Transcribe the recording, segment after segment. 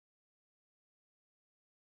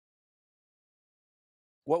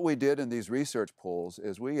What we did in these research pools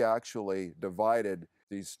is we actually divided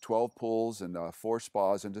these 12 pools and 4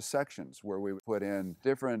 spas into sections where we put in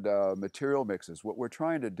different material mixes. What we're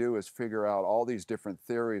trying to do is figure out all these different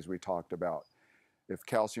theories we talked about. If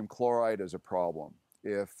calcium chloride is a problem,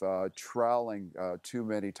 if troweling too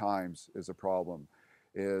many times is a problem,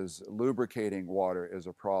 is lubricating water is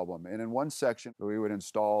a problem. And in one section, we would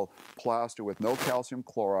install plaster with no calcium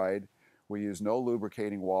chloride. We use no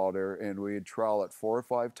lubricating water, and we'd trowel it 4 or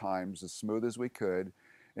 5 times as smooth as we could.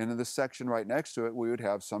 And in the section right next to it, we would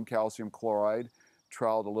have some calcium chloride,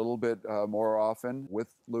 troweled a little bit more often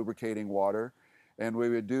with lubricating water. And we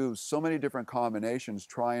would do so many different combinations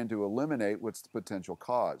trying to eliminate what's the potential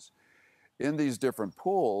cause. In these different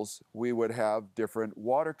pools, we would have different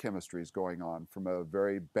water chemistries going on, from a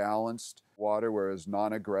very balanced water where it's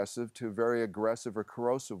non-aggressive to very aggressive or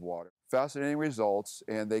corrosive water. Fascinating results,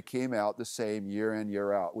 and they came out the same year in,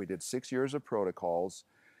 year out. We did 6 years of protocols,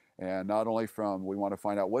 and not only from we want to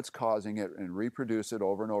find out what's causing it and reproduce it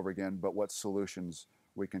over and over again, but what solutions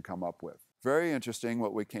we can come up with. Very interesting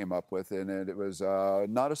what we came up with, and it was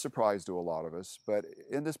not a surprise to a lot of us, but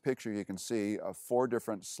in this picture you can see 4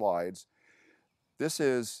 different slides. This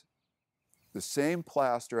is the same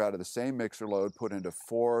plaster out of the same mixer load put into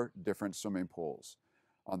 4 different swimming pools.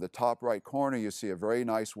 On the top right corner, you see a very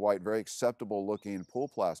nice white, very acceptable looking pool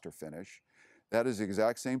plaster finish. That is the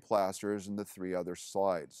exact same plaster as in the 3 other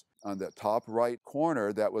slides. On the top right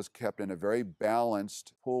corner, that was kept in a very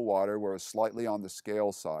balanced pool water where it was slightly on the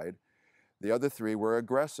scale side. The other 3 were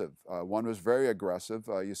aggressive. One was very aggressive.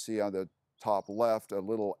 You see on the top left a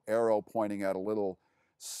little arrow pointing at a little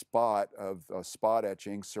spot of spot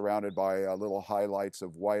etching surrounded by little highlights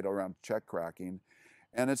of white around check cracking.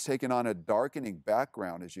 And it's taken on a darkening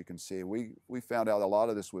background, as you can see. We found out a lot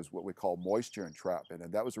of this was what we call moisture entrapment,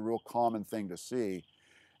 and that was a real common thing to see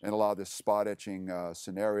in a lot of the spot etching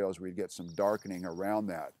scenarios. We'd get some darkening around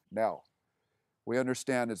that. Now, we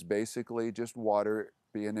understand it's basically just water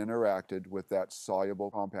being interacted with that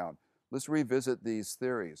soluble compound. Let's revisit these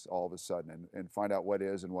theories all of a sudden and find out what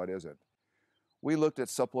is and what isn't. We looked at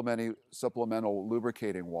supplemental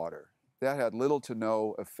lubricating water. That had little to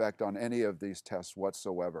no effect on any of these tests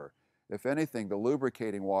whatsoever. If anything, the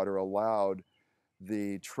lubricating water allowed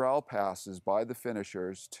the trowel passes by the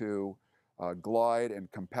finishers to glide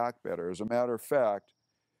and compact better. As a matter of fact,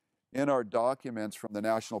 in our documents from the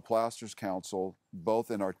National Plasterers Council, both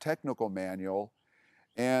in our technical manual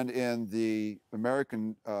and in the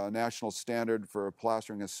American National Standard for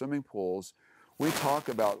Plastering in Swimming Pools, we talk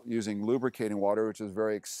about using lubricating water, which is a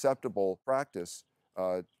very acceptable practice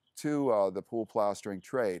to the pool plastering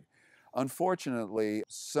trade. Unfortunately,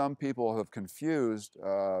 some people have confused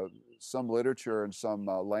some literature and some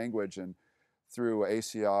language and through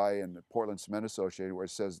ACI and the Portland Cement Association where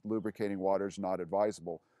it says lubricating water is not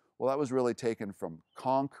advisable. Well, that was really taken from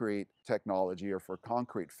concrete technology or for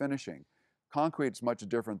concrete finishing. Concrete's much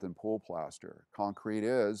different than pool plaster. Concrete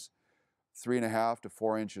is 3.5 to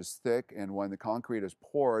 4 inches thick, and when the concrete is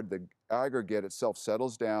poured, the aggregate itself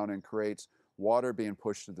settles down and creates water being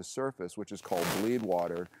pushed to the surface, which is called bleed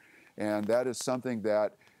water. And that is something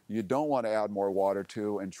that you don't want to add more water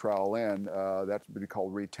to and trowel in. That's what we call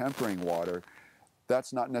retempering water.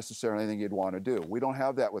 That's not necessarily anything you'd want to do. We don't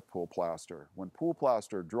have that with pool plaster. When pool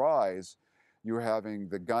plaster dries, you're having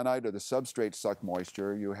the gunite or the substrate suck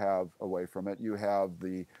moisture you have away from it. You have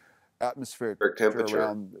the atmospheric temperature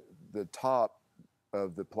around the top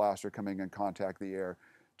of the plaster coming in contact with the air,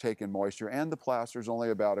 taking moisture, and the plaster is only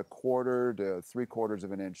about 1/4 to 3/4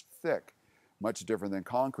 of an inch thick, much different than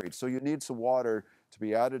concrete. So you need some water to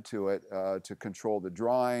be added to it to control the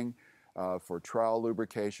drying, for trowel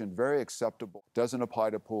lubrication, very acceptable. Doesn't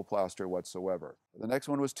apply to pool plaster whatsoever. The next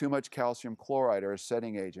one was too much calcium chloride or a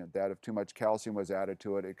setting agent, that if too much calcium was added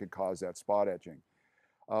to it, it could cause that spot etching.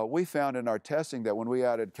 We found in our testing that when we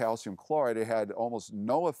added calcium chloride, it had almost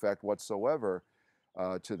no effect whatsoever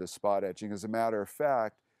to the spot etching. As a matter of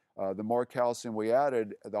fact, the more calcium we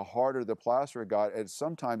added, the harder the plaster got. And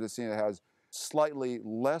sometimes it's seen it has slightly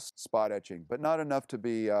less spot etching, but not enough to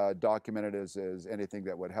be documented as anything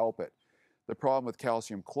that would help it. The problem with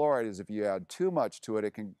calcium chloride is if you add too much to it,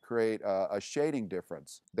 it can create a shading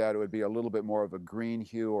difference, that it would be a little bit more of a green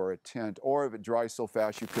hue or a tint, or if it dries so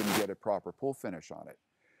fast you couldn't get a proper pool finish on it.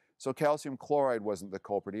 So calcium chloride wasn't the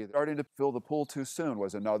culprit either. Starting to fill the pool too soon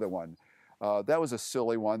was another one. That was a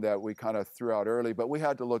silly one that we kind of threw out early, but we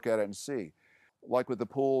had to look at it and see. Like with the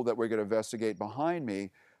pool that we're going to investigate behind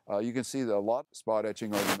me, you can see that a lot of spot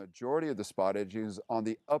etching, or the majority of the spot etching, is on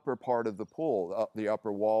the upper part of the pool, the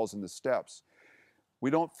upper walls and the steps.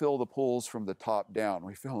 We don't fill the pools from the top down.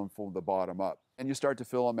 We fill them from the bottom up. And you start to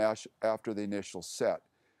fill them after the initial set.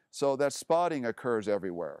 So that spotting occurs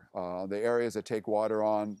everywhere. The areas that take water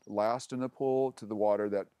on last in the pool to the water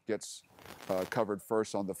that gets covered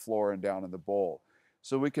first on the floor and down in the bowl.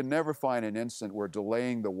 So we can never find an instant where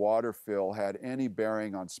delaying the water fill had any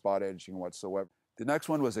bearing on spot etching whatsoever. The next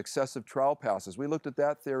one was excessive trowel passes. We looked at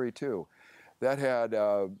that theory too. That had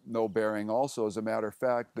no bearing also. As a matter of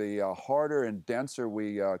fact, the harder and denser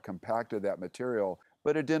we compacted that material,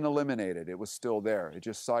 but it didn't eliminate it. It was still there. It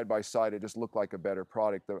just side by side, it just looked like a better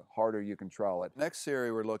product the harder you can trowel it. Next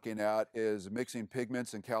theory we're looking at is mixing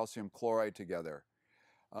pigments and calcium chloride together.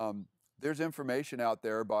 There's information out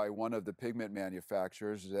there by one of the pigment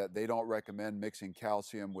manufacturers that they don't recommend mixing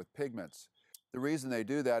calcium with pigments. The reason they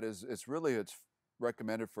do that is it's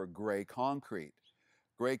recommended for gray concrete.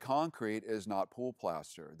 Gray concrete is not pool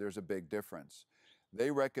plaster. There's a big difference.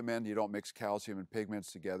 They recommend you don't mix calcium and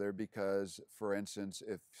pigments together because, for instance,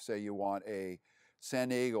 if say you want a San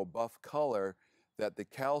Diego buff color, that the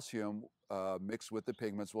calcium mixed with the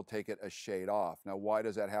pigments will take it a shade off. Now, why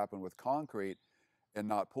does that happen with concrete and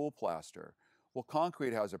not pool plaster? Well,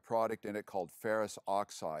 concrete has a product in it called ferrous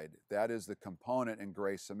oxide. That is the component in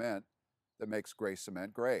gray cement that makes gray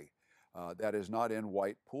cement gray. That is not in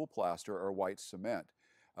white pool plaster or white cement.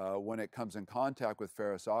 When it comes in contact with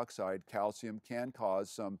ferrous oxide, calcium can cause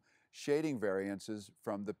some shading variances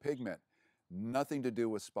from the pigment. Nothing to do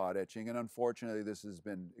with spot etching, and unfortunately this has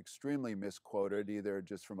been extremely misquoted, either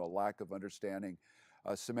just from a lack of understanding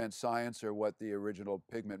cement science or what the original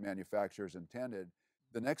pigment manufacturers intended.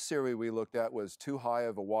 The next theory we looked at was too high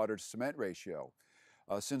of a water-to-cement ratio.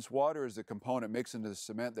 Since water is the component mixed into the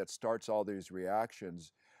cement that starts all these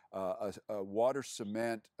reactions, a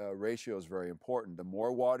water-cement ratio is very important. The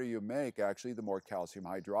more water you make, actually, the more calcium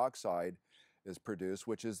hydroxide is produced,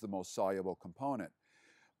 which is the most soluble component.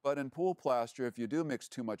 But in pool plaster, if you do mix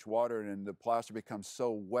too much water and the plaster becomes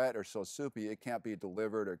so wet or so soupy, it can't be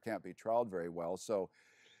delivered or can't be troweled very well. So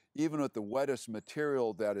even with the wettest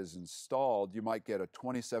material that is installed, you might get a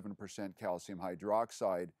 27% calcium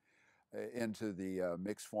hydroxide into the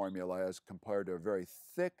mix formula as compared to a very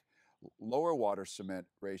thick lower water cement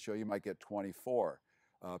ratio, you might get 24%.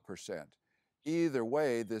 Either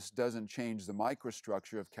way, this doesn't change the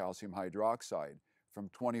microstructure of calcium hydroxide. From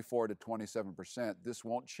 24 to 27%, this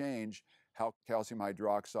won't change how calcium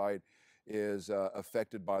hydroxide is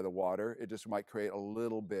affected by the water. It just might create a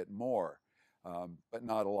little bit more, but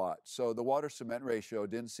not a lot. So the water cement ratio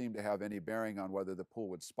didn't seem to have any bearing on whether the pool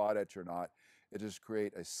would spot etch or not. It just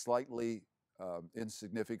create a slightly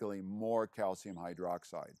insignificantly more calcium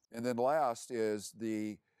hydroxide. And then last is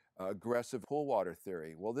the aggressive pool water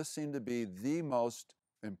theory. Well, this seemed to be the most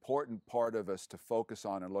important part of us to focus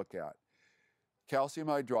on and look at. Calcium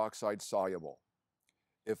hydroxide soluble.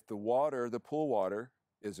 If the water, the pool water,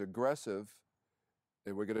 is aggressive,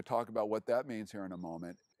 and we're going to talk about what that means here in a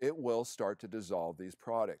moment, it will start to dissolve these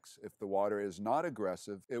products. If the water is not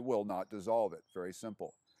aggressive, it will not dissolve it. Very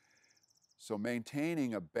simple. So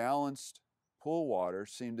maintaining a balanced pool water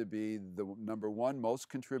seemed to be the #1 most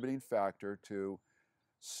contributing factor to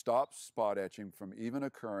stop spot etching from even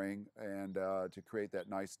occurring and to create that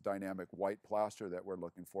nice dynamic white plaster that we're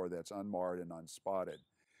looking for that's unmarred and unspotted.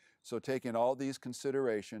 So taking all these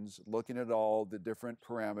considerations, looking at all the different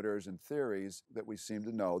parameters and theories, that we seem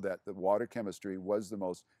to know that the water chemistry was the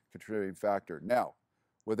most contributing factor. Now,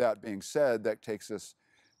 with that being said, that takes us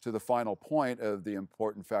to the final point of the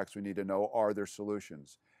important facts we need to know. Are there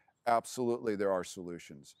solutions? Absolutely, there are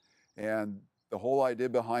solutions. And the whole idea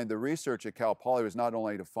behind the research at Cal Poly was not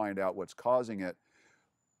only to find out what's causing it,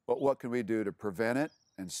 but what can we do to prevent it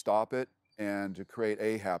and stop it and to create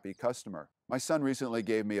a happy customer. My son recently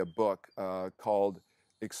gave me a book called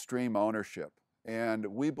Extreme Ownership. And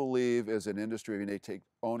we believe as an industry we need to take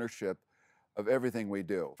ownership of everything we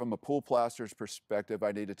do. From a pool plaster's perspective,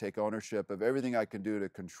 I need to take ownership of everything I can do to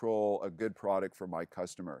control a good product for my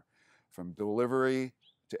customer. From delivery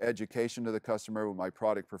to education to the customer, what my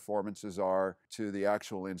product performances are, to the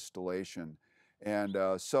actual installation. And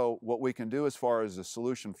so what we can do as far as a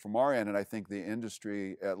solution from our end, and I think the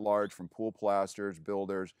industry at large, from pool plasters,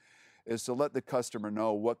 builders, is to let the customer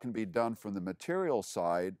know what can be done from the material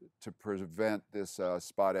side to prevent this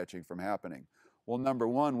spot etching from happening. Well,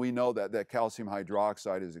 #1, we know that calcium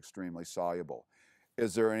hydroxide is extremely soluble.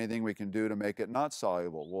 Is there anything we can do to make it not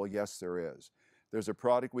soluble? Well, yes, there is. There's a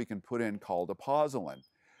product we can put in called a pozzolan.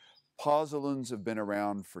 Pozzolans have been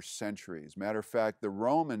around for centuries. Matter of fact, the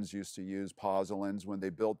Romans used to use pozzolans when they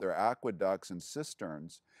built their aqueducts and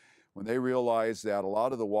cisterns. When they realized that a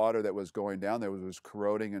lot of the water that was going down there was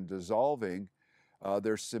corroding and dissolving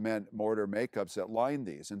their cement mortar makeups that lined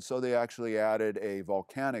these. And so they actually added a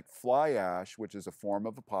volcanic fly ash, which is a form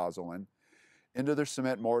of a pozzolan, into their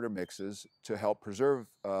cement mortar mixes to help preserve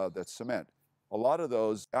that cement. A lot of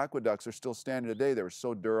those aqueducts are still standing today. They were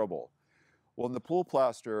so durable. Well, in the pool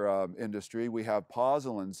plaster industry, we have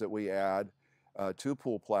pozzolans that we add to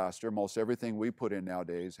pool plaster. Most everything we put in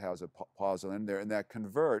nowadays has a pozzolan there, and that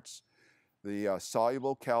converts the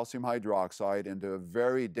soluble calcium hydroxide into a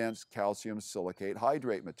very dense calcium silicate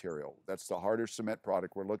hydrate material. That's the harder cement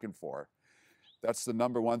product we're looking for. That's the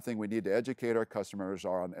number one thing we need to educate our customers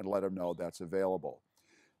on and let them know that's available.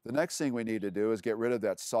 The next thing we need to do is get rid of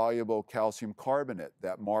that soluble calcium carbonate,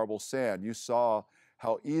 that marble sand. You saw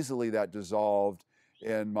how easily that dissolved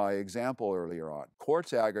in my example earlier on.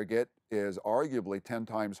 Quartz aggregate is arguably 10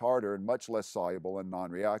 times harder and much less soluble and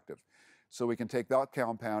non-reactive. So we can take that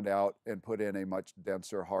compound out and put in a much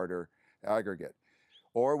denser, harder aggregate.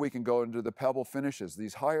 Or we can go into the pebble finishes,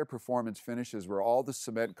 these higher performance finishes where all the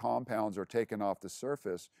cement compounds are taken off the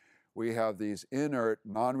surface. We have these inert,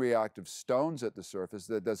 non-reactive stones at the surface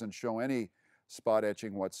that doesn't show any spot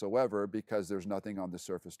etching whatsoever because there's nothing on the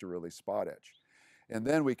surface to really spot etch. And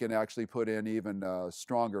then we can actually put in even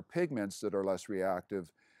stronger pigments that are less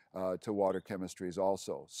reactive to water chemistries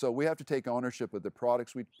also. So we have to take ownership of the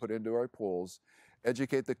products we put into our pools,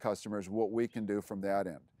 educate the customers what we can do from that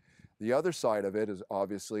end. The other side of it is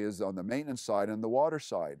obviously is on the maintenance side and the water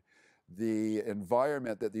side, the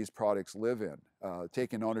environment that these products live in.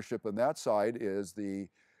 Taking ownership on that side is the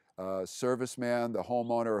serviceman, the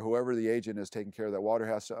homeowner, or whoever the agent is taking care of that water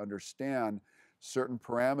has to understand certain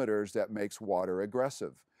parameters that makes water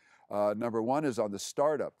aggressive. Number one is on the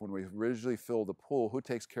startup. When we originally fill the pool, who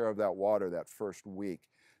takes care of that water that first week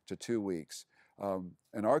to 2 weeks?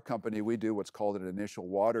 In our company, we do what's called an initial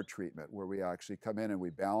water treatment, where we actually come in and we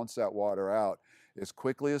balance that water out as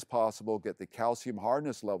quickly as possible, get the calcium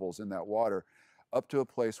hardness levels in that water up to a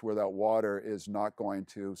place where that water is not going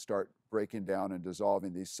to start breaking down and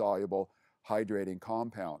dissolving these soluble hydrating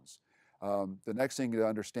compounds. The next thing to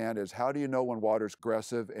understand is how do you know when water's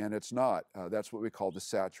aggressive and it's not? That's what we call the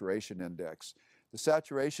saturation index. The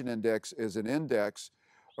saturation index is an index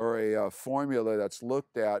or a formula that's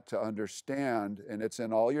looked at to understand, and it's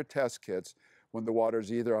in all your test kits, when the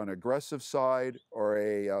water's either on aggressive side or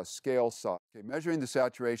a scale side. Okay, measuring the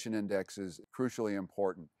saturation index is crucially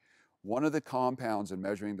important. One of the compounds in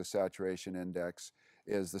measuring the saturation index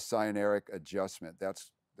is the Cyanuric Adjustment.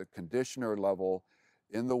 That's the conditioner level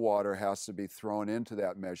in the water has to be thrown into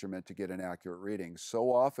that measurement to get an accurate reading.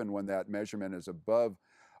 So often when that measurement is above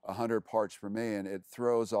 100 parts per million, it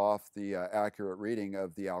throws off the accurate reading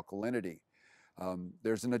of the alkalinity.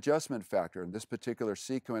 There's an adjustment factor. In this particular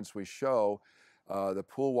sequence we show the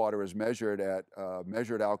pool water is measured at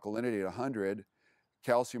measured alkalinity at 100,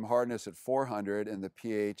 calcium hardness at 400, and the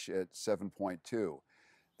pH at 7.2.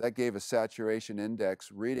 That gave a saturation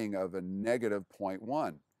index reading of a negative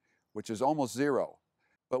 0.1, which is almost zero.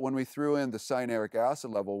 But when we threw in the cyanuric acid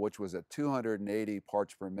level, which was at 280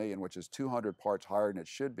 parts per million, which is 200 parts higher than it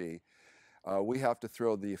should be, we have to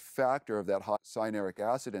throw the factor of that high cyanuric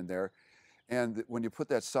acid in there. And when you put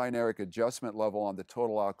that cyanuric adjustment level on the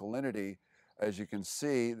total alkalinity, as you can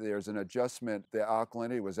see, there's an adjustment. The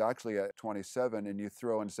alkalinity was actually at 27, and you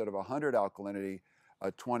throw, instead of 100 alkalinity,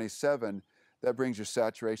 27, that brings your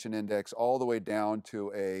saturation index all the way down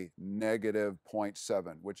to a negative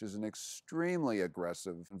 0.7, which is an extremely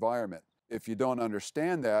aggressive environment. If you don't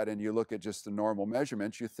understand that and you look at just the normal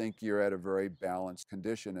measurements, you think you're at a very balanced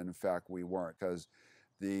condition, and in fact we weren't, because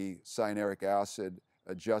the cyanuric acid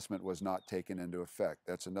adjustment was not taken into effect.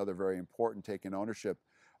 That's another very important, taking ownership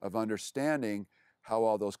of understanding how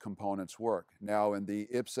all those components work. Now in the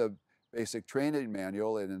IPSA Basic Training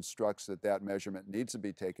Manual, it instructs that that measurement needs to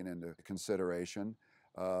be taken into consideration.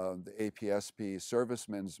 The APSP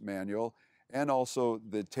Serviceman's Manual and also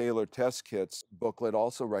the Taylor Test Kits booklet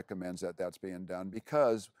also recommends that that's being done,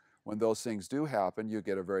 because when those things do happen, you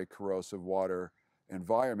get a very corrosive water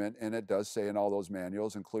environment, and it does say in all those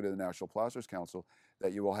manuals, including the National Plasterers Council,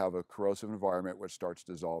 that you will have a corrosive environment which starts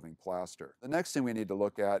dissolving plaster. The next thing we need to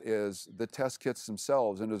look at is the test kits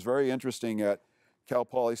themselves, and it was very interesting at Cal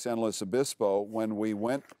Poly San Luis Obispo, when we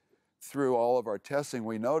went through all of our testing,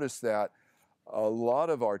 we noticed that a lot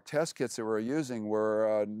of our test kits that we were using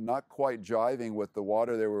were not quite jiving with the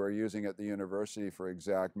water that we were using at the university for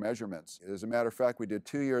exact measurements. As a matter of fact, we did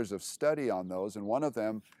 2 years of study on those, and one of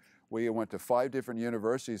them, we went to 5 different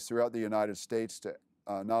universities throughout the United States to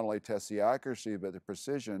not only test the accuracy, but the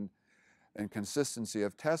precision and consistency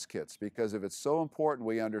of test kits, because if it's so important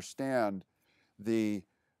we understand the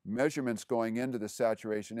measurements going into the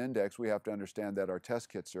saturation index, we have to understand that our test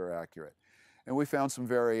kits are accurate. And we found some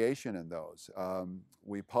variation in those.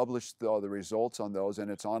 We published all the results on those, and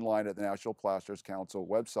it's online at the National Plasterers Council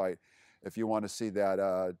website. if you want to see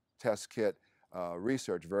that test kit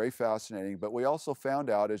research. Very fascinating. But we also found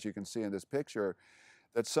out, as you can see in this picture,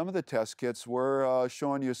 that some of the test kits were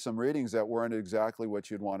showing you some readings that weren't exactly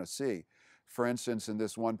what you'd want to see. For instance, in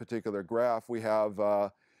this one particular graph, we have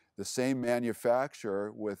the same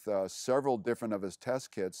manufacturer with several different of his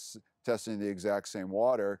test kits testing the exact same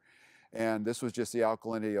water. And this was just the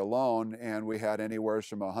alkalinity alone, and we had anywhere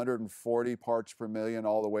from 140 parts per million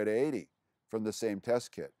all the way to 80 from the same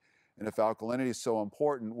test kit. And if alkalinity is so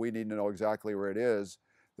important, we need to know exactly where it is,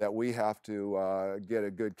 that we have to get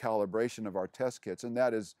a good calibration of our test kits, and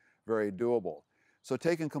that is very doable. So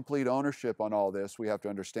taking complete ownership on all this, we have to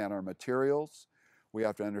understand our materials, we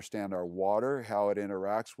have to understand our water, how it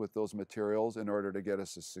interacts with those materials in order to get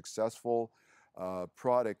us a successful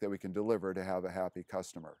product that we can deliver to have a happy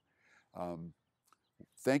customer.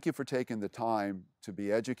 Thank you for taking the time to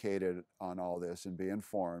be educated on all this and be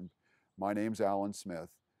informed. My name's Alan Smith.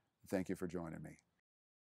 Thank you for joining me.